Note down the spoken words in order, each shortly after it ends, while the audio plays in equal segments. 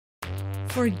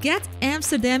Forget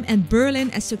Amsterdam and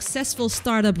Berlin as successful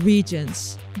startup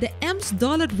regions. The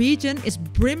Ems-Dollart-region is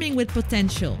brimming with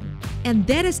potential. And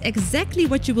that is exactly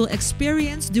what you will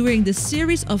experience during the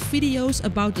series of videos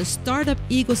about the startup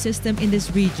ecosystem in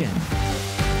this region.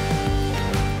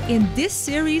 In this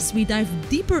series, we dive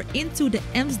deeper into the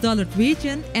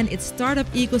Ems-Dollart-region and its startup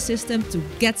ecosystem to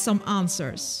get some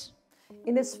answers.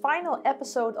 In this final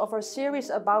episode of our series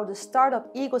about the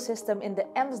startup ecosystem in the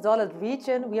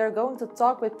Ems-Dollart-region, we are going to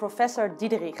talk with Professor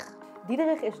Diederich.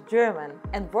 Diederich is German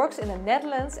and works in the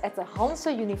Netherlands at the Hanse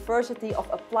University of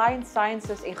Applied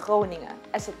Sciences in Groningen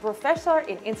as a professor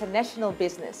in international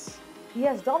business. He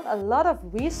has done a lot of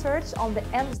research on the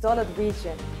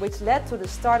Ems-Dollart-region, which led to the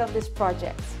start of this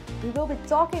project. We will be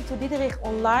talking to Diederich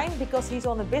online because he's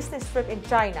on a business trip in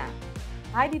China.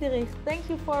 Hi Diederich, thank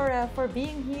you for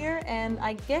being here, and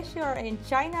I guess you're in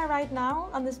China right now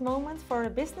on this moment for a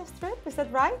business trip, is that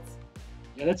right?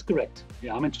 Yeah, that's correct.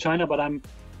 Yeah, I'm in China, but I'm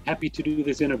happy to do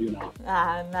this interview now.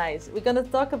 Ah, nice. We're going to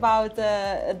talk about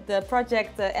the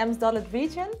project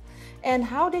Ems-Dollart-region. And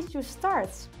how did you start?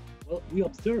 Well, we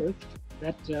observed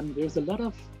that there's a lot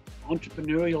of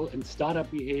entrepreneurial and startup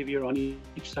behavior on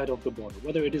each side of the border,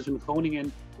 whether it is in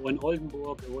Groningen or in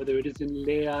Oldenburg, or whether it is in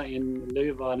Leer, in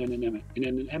Leuven, and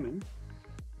in Emmen.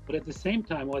 But at the same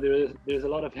time, while there's a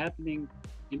lot of happening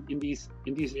in these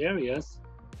areas,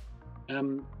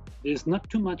 there's not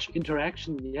too much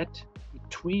interaction yet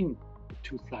between the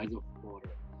two sides of the border.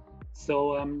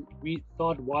 So we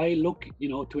thought, why look,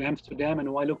 to Amsterdam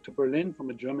and why look to Berlin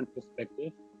from a German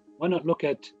perspective? Why not look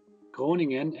at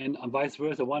Groningen and vice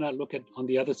versa? Why not look at on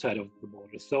the other side of the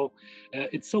border? So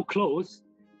it's so close,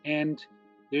 and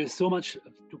there's so much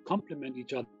to complement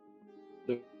each other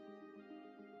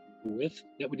with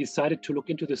that we decided to look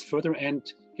into this further and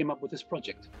came up with this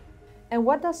project. And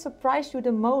what does surprise you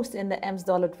the most in the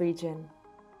Ems-Dollart-region?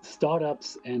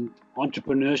 Startups and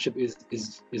entrepreneurship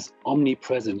is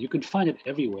omnipresent. You can find it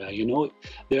everywhere.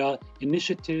 There are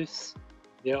initiatives,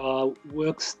 there are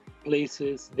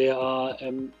workplaces, there are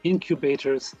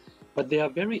incubators, but they are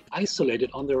very isolated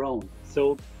on their own.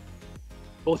 So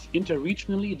both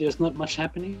interregionally, there's not much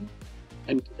happening,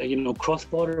 and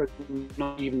cross-border,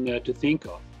 not even to think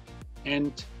of.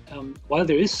 And while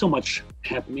there is so much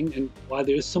happening, and while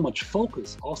there is so much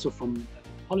focus also from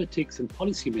politics and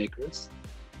policymakers,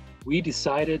 we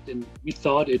decided and we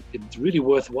thought it's really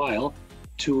worthwhile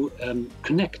to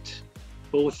connect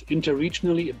both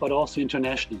interregionally but also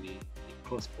internationally,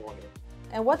 cross-border.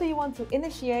 And what do you want to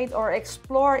initiate or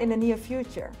explore in the near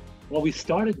future? Well, we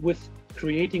started with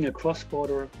creating a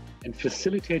cross-border and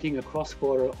facilitating a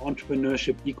cross-border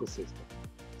entrepreneurship ecosystem.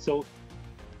 So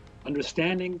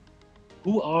understanding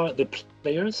who are the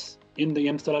players in the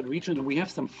Ems-Dollart-region, and we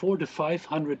have some 400 to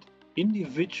 500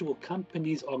 individual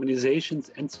companies,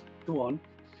 organizations, and so on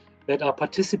that are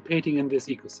participating in this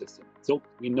ecosystem. So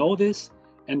we know this,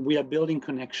 and we are building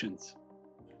connections.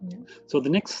 Yeah. So the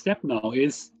next step now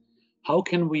is, how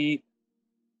can we,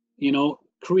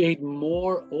 create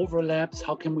more overlaps?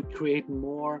 How can we create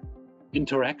more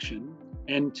interaction?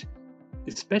 And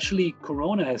especially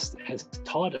Corona has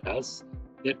taught us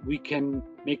that we can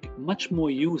make much more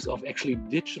use of actually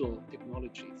digital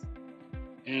technologies.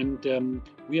 And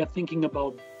we are thinking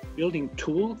about building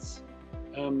tools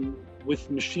with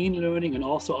machine learning and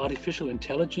also artificial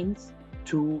intelligence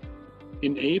to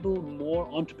enable more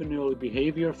entrepreneurial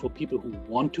behavior for people who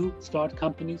want to start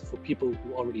companies, for people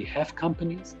who already have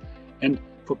companies, and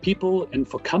for people and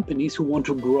for companies who want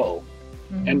to grow.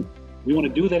 Mm-hmm. And we want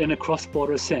to do that in a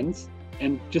cross-border sense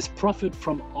and just profit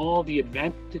from all the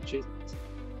advantages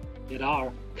that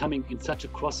are coming in such a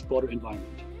cross-border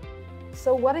environment.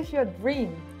 So what is your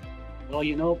dream?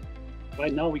 Well,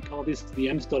 right now we call this the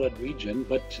Ems-Dollart-region,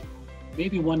 but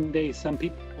maybe one day some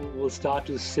people will start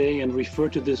to say and refer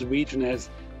to this region as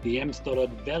the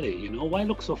Ems-Dollart Valley. Why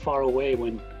look so far away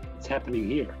when it's happening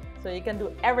here? So you can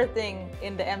do everything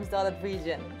in the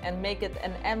Ems-Dollart-region and make it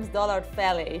an Ems-Dollart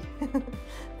Valley.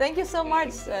 Thank you so much,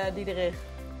 Diederich,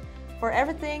 for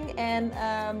everything, and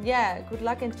good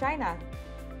luck in China.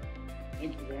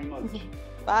 Thank you very much.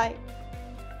 Bye.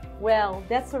 Well,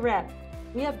 that's a wrap.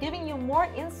 We have given you more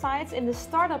insights in the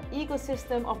startup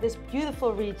ecosystem of this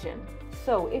beautiful region.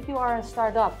 So if you are a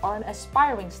startup or an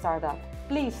aspiring startup,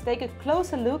 please take a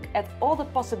closer look at all the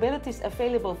possibilities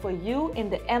available for you in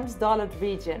the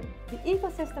Ems-Dollart-region. The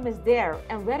ecosystem is there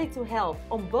and ready to help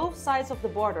on both sides of the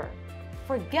border.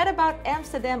 Forget about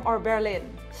Amsterdam or Berlin.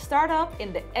 Start up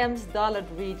in the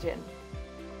Ems-Dollart-region.